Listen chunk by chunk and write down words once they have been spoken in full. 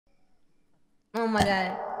Oh my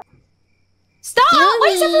god. Stop!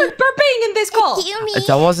 Why is everyone burping in this call?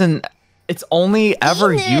 That wasn't... It's only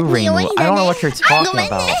ever you, Reimu. I don't know what you're talking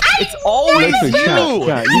about. It's always you!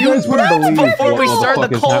 You guys wouldn't believe before we what start the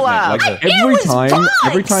the fuck is happening. collab. Like,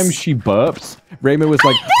 every time she burps, Reimu was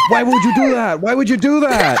like, "Why would you do that? Why would you do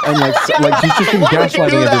that?" And like she's just been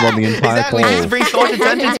gaslighting everyone the entire call. Exactly. Just bring so much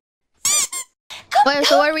attention.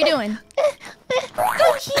 So what are we doing?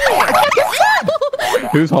 Go here!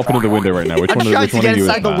 Who's hopping in the window right now? Which one of you is the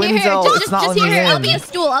that? window. Just here. I'll be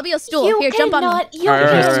a stool. Here, jump on me.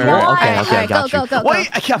 Okay, got you. Go. Wait,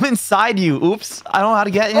 I'm inside you. Oops, I don't know how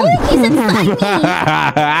to get in. He's inside me.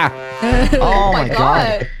 Oh my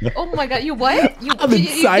god. Oh my god, you what? I'm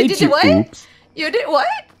inside you did what? Oops. You did what?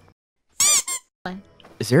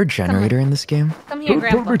 Is there a generator in this game? Come here,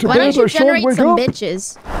 Grandpa. Why don't you generate some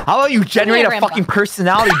bitches? How about you generate a fucking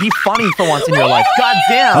personality? Be funny for once in your life. God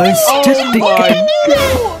damn.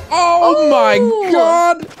 Oh my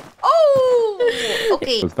god. Oh.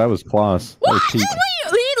 Okay. That was class. That was peak.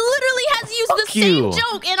 He literally has used the same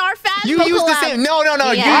joke in our Phasmo You used the same. No.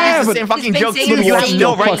 Yeah. You used the same fucking joke too. You have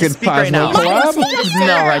no right to speak right now. Phasmo collab? You have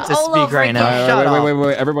no right to speak right now.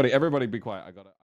 Wait. Everybody be quiet. I got it.